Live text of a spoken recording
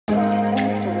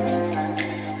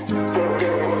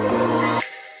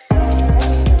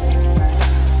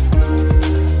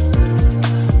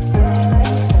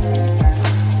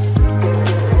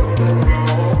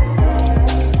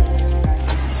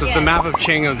map of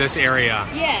Qing of this area?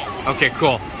 Yes. Okay,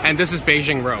 cool. And this is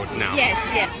Beijing Road now? Yes,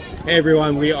 yeah. Hey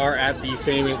everyone, we are at the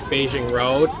famous Beijing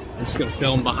Road. I'm just gonna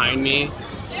film behind me.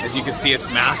 As you can see, it's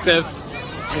massive.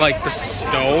 It's like the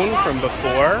stone from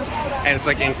before, and it's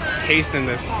like encased in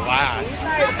this glass.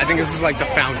 I think this is like the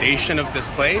foundation of this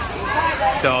place,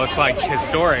 so it's like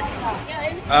historic.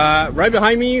 Right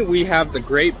behind me, we have the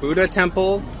Great Buddha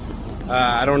Temple.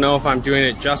 I don't know if I'm doing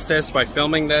it justice by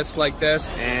filming this like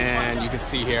this, and you can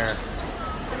see here,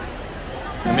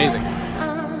 amazing.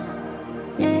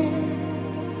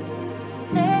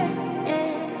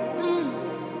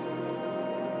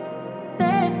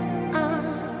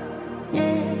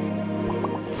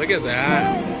 Look at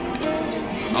that.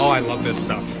 Oh, I love this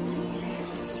stuff.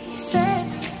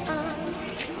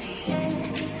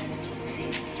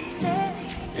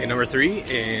 Day number 3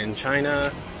 in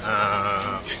China.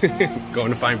 Going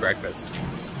to find breakfast.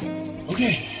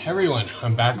 Okay, everyone,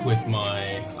 I'm back with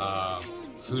my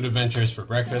food adventures for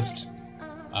breakfast.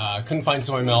 Couldn't find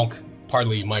soy milk,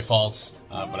 partly my fault,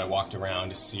 but I walked around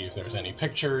to see if there was any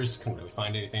pictures, couldn't really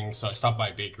find anything, so I stopped by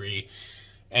a bakery.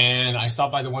 And I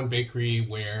stopped by the one bakery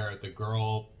where the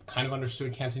girl kind of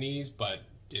understood Cantonese, but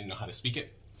didn't know how to speak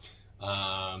it.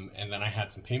 And then I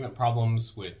had some payment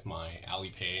problems with my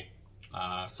Alipay.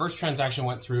 First transaction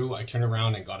went through, I turned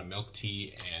around and got a milk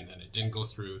tea, and then it didn't go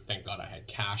through. Thank God I had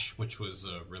cash, which was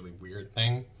a really weird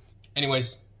thing.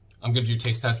 Anyways, I'm gonna do a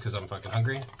taste test because I'm fucking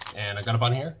hungry. And I got a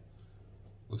bun here.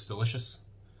 Looks delicious.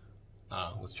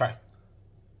 Let's try.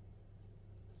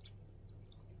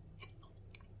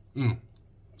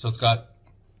 So it's got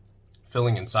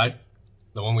filling inside.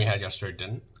 The one we had yesterday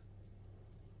didn't.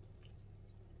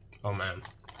 Oh man.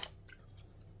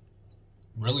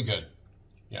 Really good.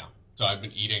 Yeah. So I've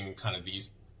been eating kind of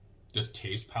this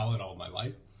taste palette all my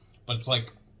life, but it's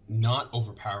like not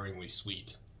overpoweringly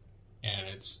sweet, and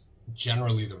it's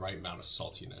generally the right amount of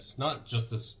saltiness. Not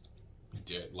just this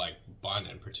like bun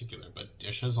in particular, but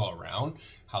dishes all around,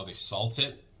 how they salt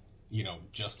it, you know,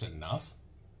 just enough.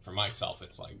 For myself,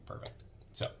 it's like perfect.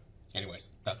 So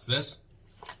anyways, that's this.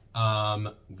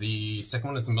 The second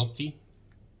one is the milk tea.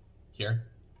 Here.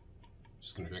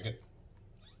 Just gonna drink it.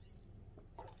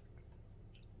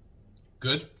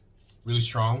 Good. Really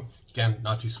strong. Again,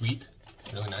 not too sweet.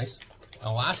 Really nice. And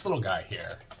the last little guy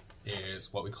here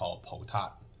is what we call a po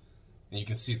tat. And you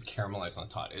can see it's caramelized on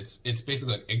top. It's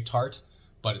basically an egg tart,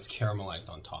 but it's caramelized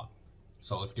on top.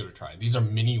 So let's give it a try. These are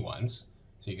mini ones,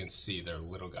 so you can see they're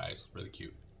little guys. Really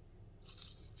cute.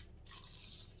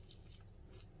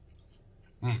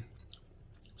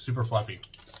 Super fluffy.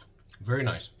 Very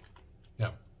nice.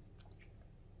 Yeah.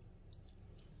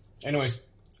 Anyways,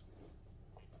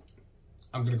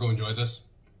 I'm gonna go enjoy this,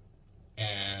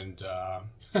 and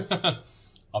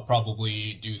I'll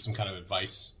probably do some kind of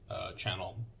advice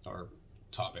channel or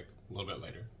topic a little bit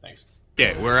later. Thanks.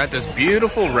 Okay, we're at this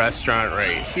beautiful restaurant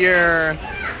right here.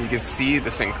 You can see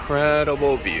this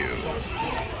incredible view,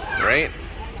 right?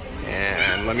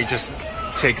 And let me just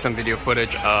take some video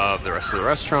footage of the rest of the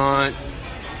restaurant.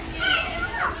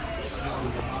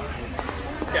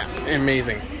 Yeah,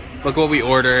 amazing. Look what we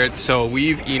ordered. So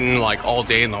we've eaten like all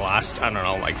day in the last, I don't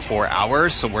know, like 4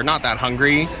 hours. So we're not that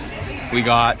hungry. We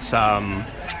got some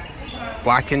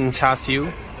blackened char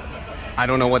siu. I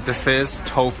don't know what this is.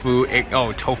 Tofu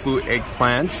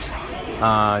eggplants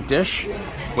dish,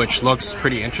 which looks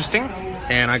pretty interesting.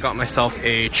 And I got myself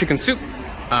a chicken soup,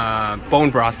 bone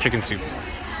broth chicken soup.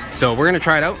 So we're gonna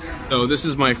try it out. So this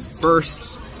is my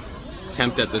first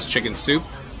attempt at this chicken soup.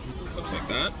 Looks like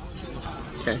that.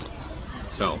 Okay.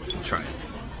 So, try it.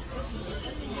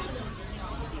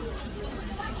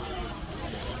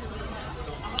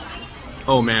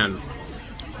 Oh man,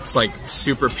 it's like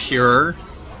super pure,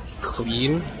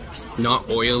 clean, not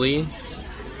oily.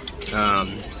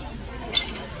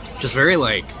 Just very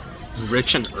like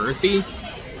rich and earthy,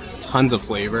 tons of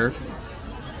flavor.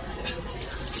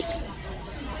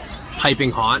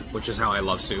 Piping hot, which is how I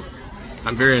love soup.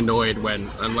 I'm very annoyed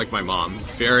when, unlike my mom,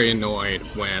 very annoyed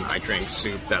when I drink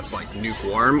soup that's like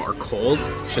lukewarm or cold.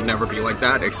 Should never be like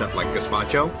that, except like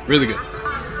gazpacho. Really good.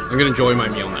 I'm gonna enjoy my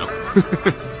meal now.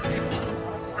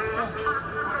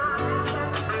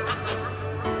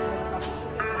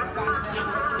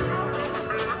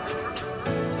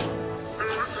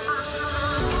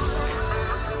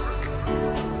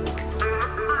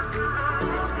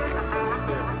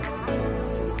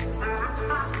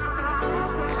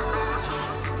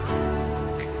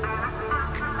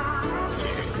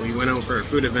 We went out for a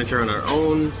food adventure on our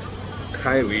own.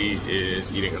 Kylie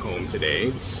is eating at home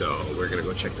today, so we're gonna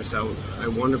go check this out. I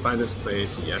wanted by this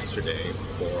place yesterday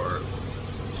for,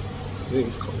 I think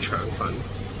it's called Tram.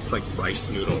 It's like rice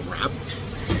noodle wrap.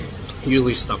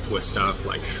 usually stuffed with stuff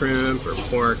like shrimp or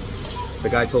pork. The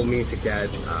guy told me to get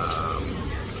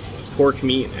pork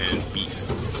meat and beef.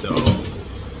 So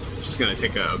just gonna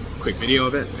take a quick video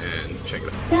of it and check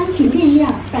it out.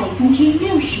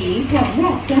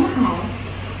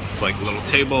 It's like a little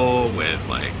table with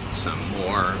like some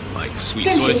more like sweet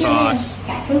soy sauce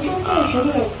and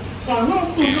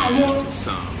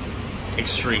some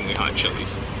extremely hot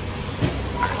chilies.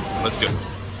 Alright, let's do it.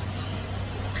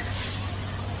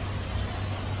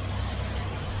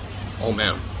 Oh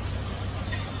man,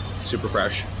 super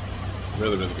fresh,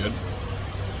 really good.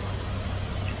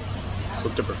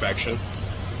 Cooked to perfection.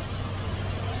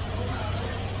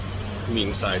 Meat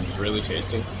inside is really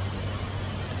tasty.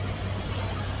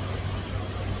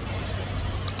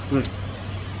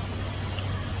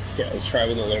 Yeah, let's try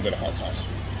with a little bit of hot sauce.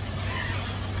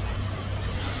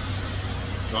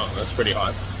 Oh, that's pretty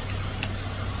hot.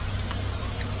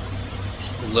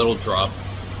 A little drop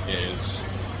is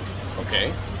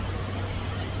okay.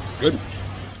 Good.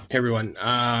 Hey everyone,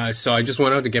 so I just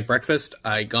went out to get breakfast.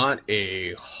 I got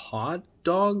a hot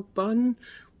dog bun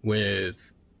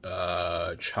with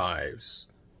chives.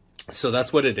 So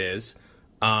that's what it is.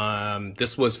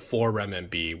 This was 4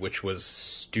 RMB, which was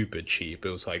stupid cheap. It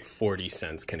was like 40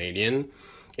 cents Canadian.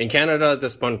 In Canada,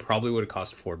 this bun probably would have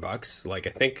cost $4. Like, I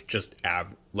think just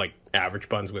average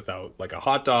buns without like a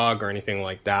hot dog or anything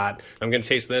like that. I'm gonna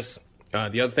taste this.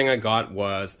 The other thing I got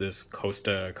was this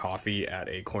Costa coffee at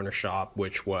a corner shop,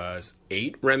 which was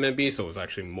 8 RMB, so it was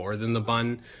actually more than the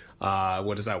bun.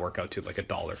 What does that work out to? Like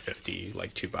 $1.50,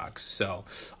 like $2. So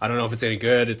I don't know if it's any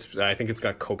good. I think it's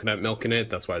got coconut milk in it.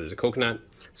 That's why there's a coconut.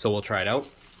 So we'll try it out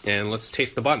and let's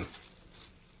taste the bun.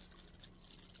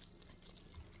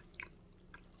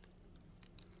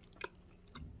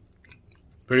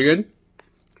 Pretty good.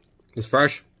 It's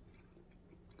fresh.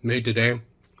 Made today.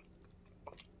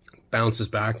 Bounces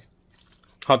back.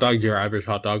 Hot dog, your average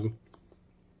hot dog.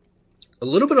 A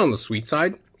little bit on the sweet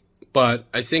side, but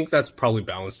I think that's probably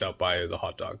balanced out by the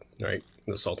hot dog, right?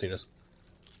 The saltiness.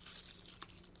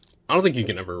 I don't think you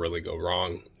can ever really go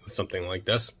wrong with something like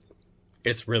this.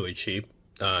 It's really cheap.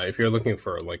 If you're looking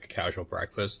for like a casual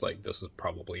breakfast, like this is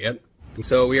probably it.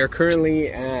 So we are currently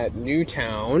at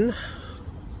Newtown.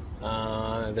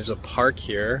 There's a park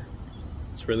here.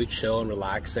 It's really chill and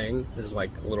relaxing. There's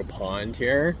like a little pond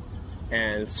here.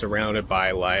 And it's surrounded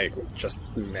by like just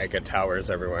mega towers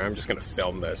everywhere. I'm just gonna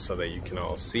film this so that you can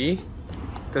all see.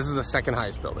 This is the second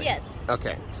highest building? Yes.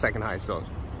 Okay, second highest building.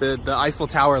 The Eiffel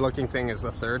Tower looking thing is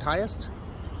the third highest?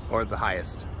 Or the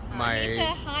highest?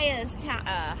 It's the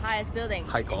highest building in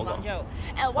Guangzhou.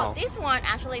 This one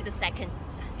actually the second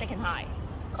high.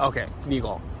 Okay, 一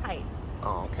个. High.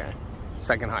 Oh, okay.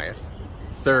 Second highest.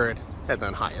 Third, and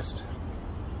then highest.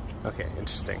 Okay,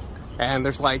 interesting. And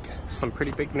there's like some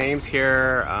pretty big names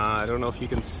here. I don't know if you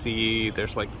can see,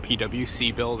 there's like the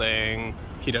PwC building.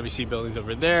 PwC building's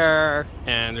over there.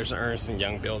 And there's an Ernst &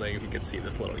 Young building, if you can see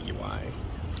this little UI.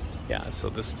 Yeah, so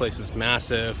this place is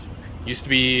massive. Used to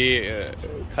be,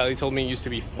 Kylie told me it used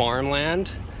to be farmland.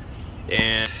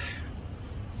 And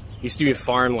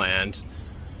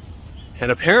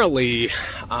And apparently,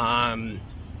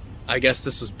 I guess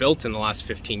this was built in the last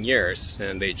 15 years.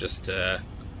 And they just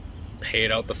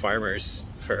paid out the farmers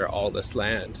for all this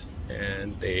land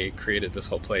and they created this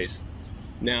whole place.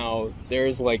 Now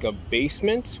there's like a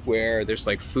basement where there's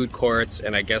like food courts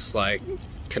and I guess like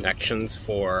connections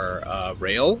for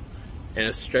rail, and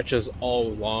it stretches all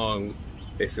along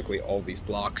basically all these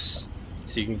blocks,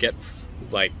 so you can get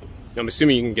like, I'm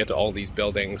assuming you can get to all these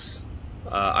buildings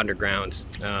underground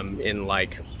in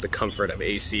like the comfort of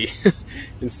AC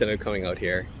instead of coming out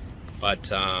here. But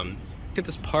look at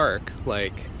this park,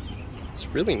 like it's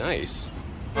really nice.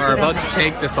 We're about to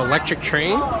take this electric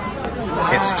train.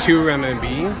 It's 2 RMB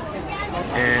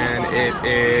and it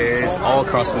is all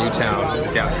across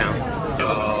Newtown, downtown.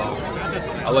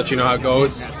 I'll let you know how it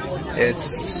goes. It's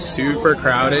super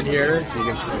crowded here, so you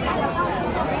can see.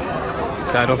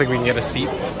 So I don't think we can get a seat.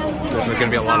 There's going to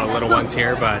be a lot of little ones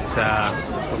here, but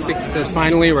we'll see. So it's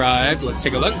finally arrived. Let's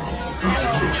take a look.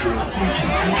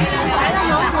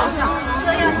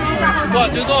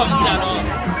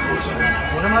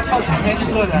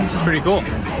 It's pretty cool.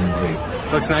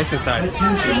 Looks nice inside.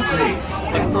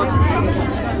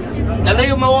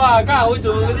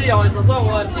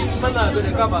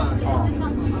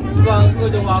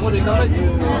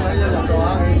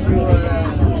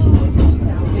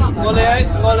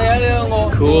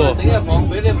 Cool.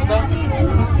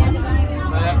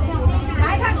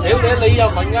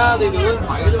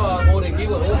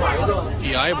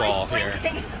 The eyeball here.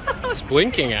 It's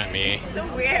blinking at me. So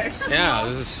weird. Yeah,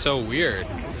 this is so weird.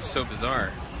 This is so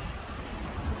bizarre.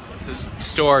 This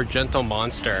store, Gentle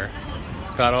Monster,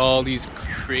 it's got all these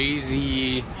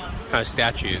crazy kind of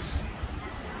statues,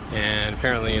 and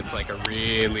apparently it's like a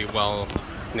really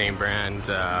well-named brand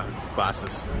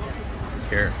glasses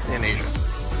here in Asia.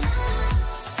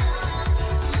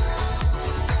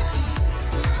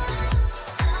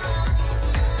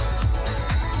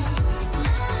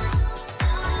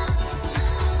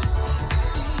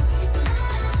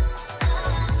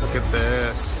 Look at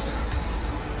this,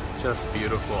 just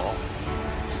beautiful.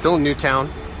 Still in Newtown,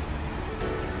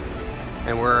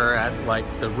 and we're at like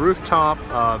the rooftop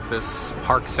of this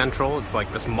Park Central. It's like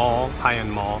this mall,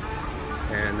 high-end mall,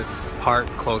 and this part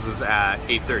closes at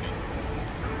 8:30.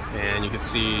 And you can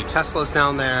see Tesla's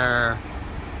down there.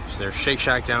 There's Shake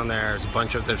Shack down there.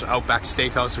 There's Outback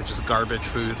Steakhouse, which is garbage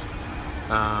food.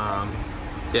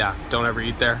 Yeah, don't ever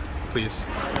eat there, please.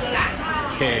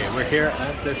 Okay, we're here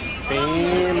at this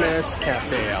famous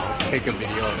cafe. I'll take a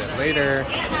video of it later,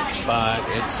 but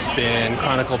it's been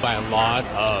chronicled by a lot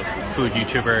of food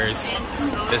YouTubers.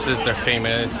 This is their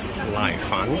famous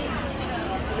Liwan.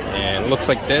 And it looks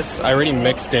like this. I already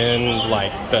mixed in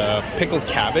like the pickled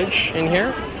cabbage in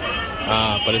here,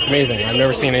 but it's amazing. I've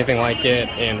never seen anything like it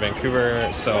in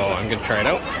Vancouver, so I'm gonna try it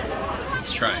out.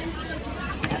 Let's try it.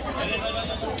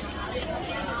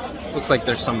 Looks like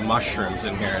there's some mushrooms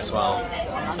in here as well.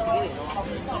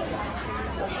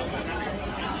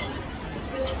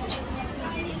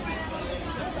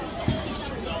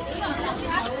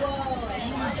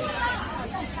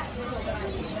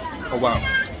 Oh wow.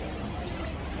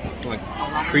 Like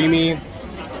creamy,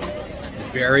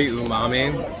 very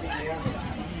umami,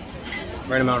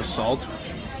 right amount of salt,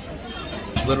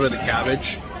 a little bit of the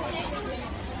cabbage.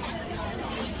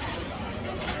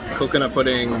 Coconut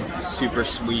pudding, super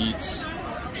sweet,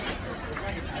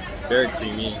 very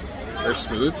creamy, very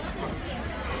smooth.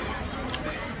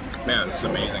 Man, this is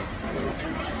amazing.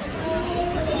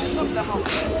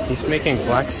 He's making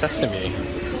black sesame,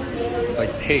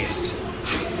 like paste,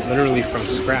 literally from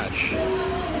scratch.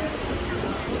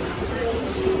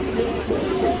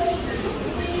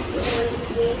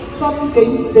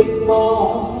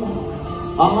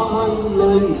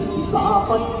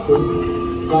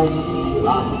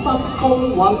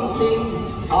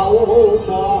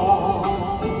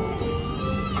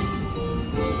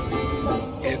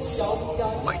 It's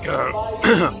like a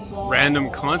random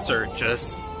concert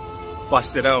just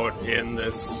busted out in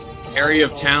this area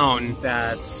of town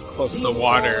that's close to the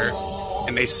water,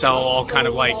 and they sell all kind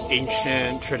of like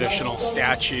ancient traditional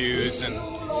statues and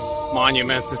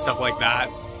monuments and stuff like that.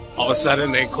 All of a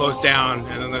sudden they closed down,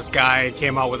 and then this guy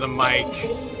came out with a mic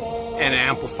and an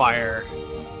amplifier,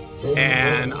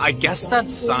 and I guess that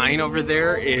sign over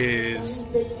there is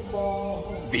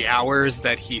the hours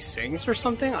that he sings or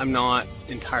something. I'm not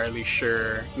entirely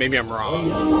sure. Maybe I'm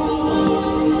wrong.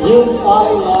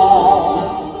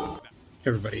 Hey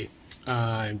everybody,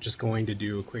 I'm just going to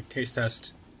do a quick taste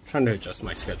test. I'm trying to adjust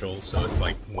my schedule so it's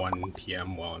like 1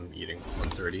 p.m. while I'm eating,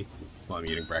 1:30 while I'm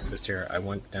eating breakfast here. I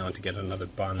went down to get another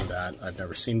bun that I've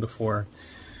never seen before.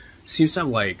 Seems to have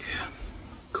like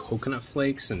coconut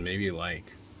flakes and maybe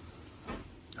like,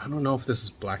 I don't know if this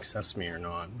is black sesame or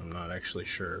not. I'm not actually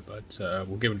sure, but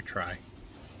we'll give it a try.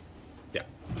 Yeah,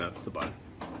 that's the bun.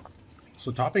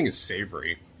 So the topping is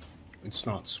savory. It's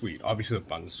not sweet. Obviously the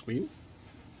bun is sweet.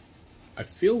 I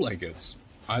feel like it's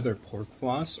either pork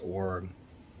floss or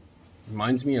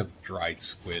reminds me of dried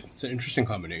squid. It's an interesting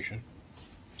combination.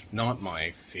 Not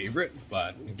my favorite,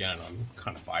 but again, I'm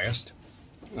kind of biased.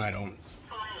 I don't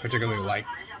particularly like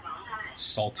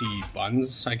salty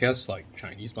buns, I guess, like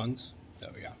Chinese buns.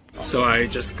 So yeah. So I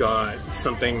just got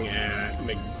something at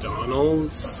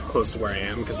McDonald's close to where I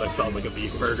am because I felt like a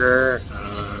beef burger.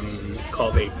 It's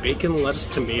called a bacon lettuce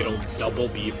tomato double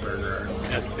beef burger.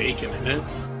 It has bacon in it.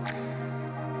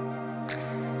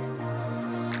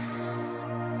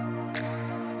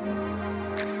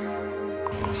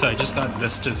 So I just got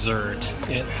this dessert.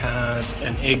 It has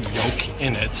an egg yolk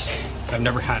in it. I've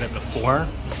never had it before.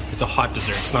 It's a hot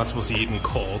dessert. It's not supposed to be eaten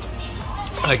cold.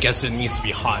 I guess it needs to be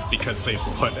hot because they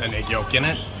put an egg yolk in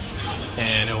it,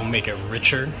 and it will make it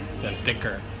richer and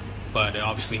thicker, but it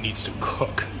obviously needs to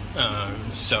cook.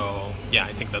 So yeah,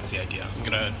 I think that's the idea. I'm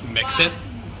gonna mix it.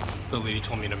 The lady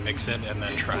told me to mix it and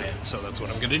then try it, so that's what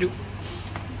I'm gonna do.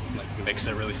 Like mix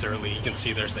it really thoroughly. You can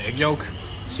see there's the egg yolk.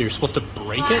 So you're supposed to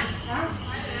break it,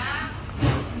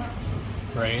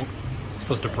 right? You're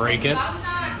supposed to break it,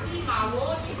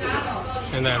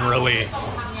 and then really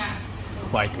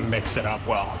like mix it up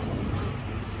well.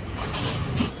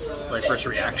 My first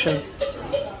reaction,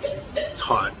 it's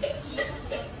hot.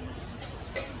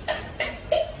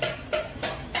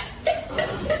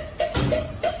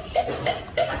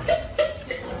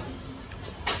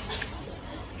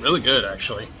 Really good,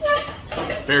 actually.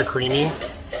 Very creamy,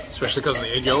 especially because of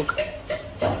the egg yolk.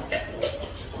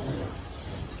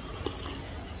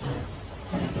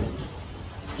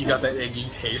 You got that eggy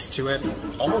taste to it.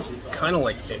 Almost kind of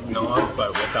like eggnog,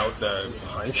 but without the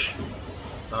punch.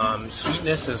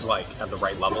 Sweetness is like at the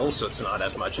right level, so it's not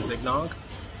as much as eggnog.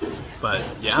 But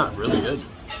yeah, really good.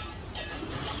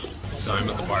 So I'm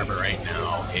at the barber right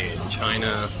now in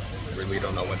China. Really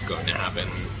don't know what's going to happen.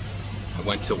 I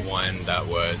went to one that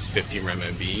was 50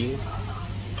 RMB.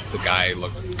 The guy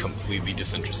looked completely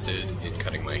disinterested in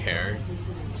cutting my hair,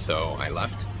 so I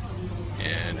left.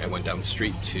 And I went down the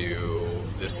street to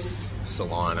this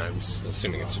salon. I'm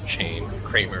assuming it's a chain,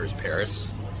 Kramer's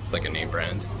Paris. It's like a name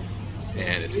brand.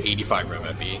 And it's 85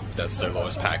 RMB. That's their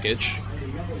lowest package.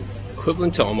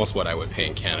 Equivalent to almost what I would pay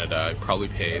in Canada. I'd probably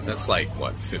pay, that's like,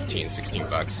 what, 15, 16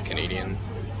 bucks Canadian.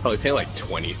 Probably pay like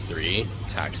 23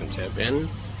 tax and tip in.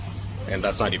 And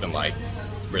that's not even like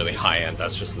really high end.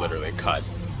 That's just literally a cut.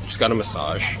 Just got a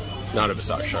massage. Not a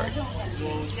massage, sorry.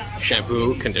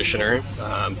 Shampoo, conditioner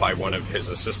by one of his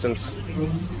assistants.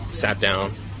 Sat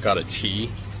down, got a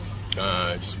tea.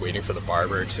 Just waiting for the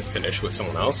barber to finish with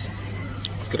someone else.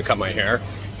 He's gonna cut my hair.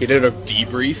 He did a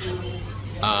debrief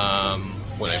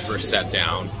when I first sat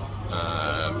down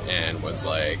and was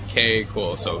like, "Hey,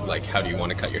 cool. So like, how do you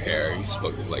want to cut your hair?" He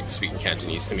spoke like speaking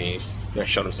Cantonese to me. And I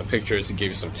showed him some pictures. He gave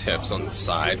me some tips on the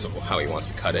sides of how he wants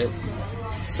to cut it.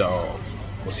 So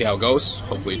we'll see how it goes.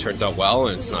 Hopefully it turns out well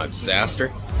and it's not a disaster.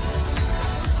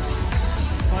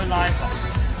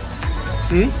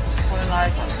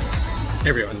 Hey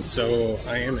everyone, so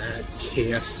I am at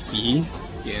KFC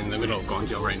in the middle of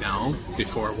Guangzhou right now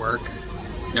before work.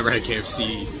 Never had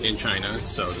KFC in China,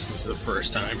 so this is the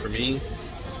first time for me.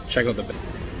 Check out the bill.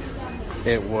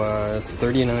 It was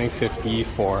 $39.50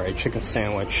 for a chicken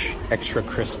sandwich, extra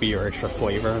crispy or extra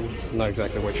flavor. I'm not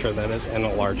exactly what sure that is, and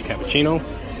a large cappuccino.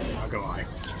 Not gonna lie,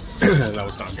 that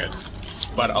was not good.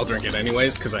 But I'll drink it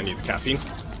anyways because I need the caffeine.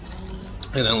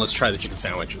 And then let's try the chicken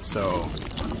sandwich. So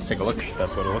let's take a look.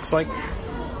 That's what it looks like.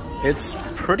 It's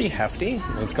pretty hefty.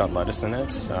 It's got lettuce in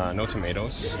it, no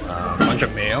tomatoes, a bunch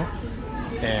of mayo,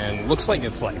 and looks like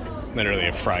it's like literally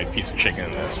a fried piece of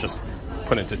chicken that's just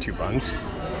put into two buns.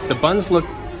 The buns look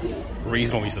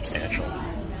reasonably substantial.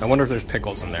 I wonder if there's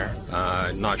pickles in there.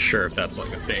 Not sure if that's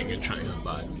like a thing in China,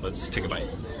 but let's take a bite.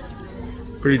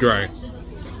 Pretty dry.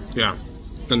 Yeah.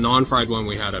 The non-fried one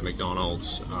we had at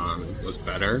McDonald's was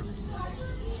better.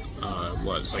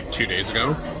 Was like 2 days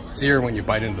ago. It's here when you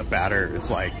bite into the batter,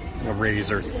 it's like a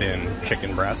razor thin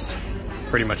chicken breast.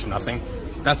 Pretty much nothing.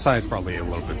 That side's probably a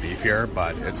little bit beefier,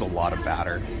 but it's a lot of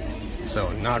batter.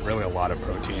 So not really a lot of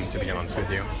protein, to be honest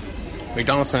with you.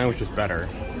 McDonald's sandwich is better,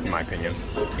 in my opinion.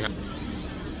 Yeah.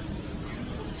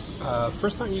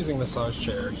 First time using massage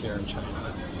chair here in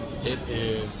China. It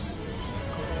is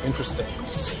interesting, to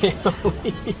say the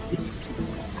least.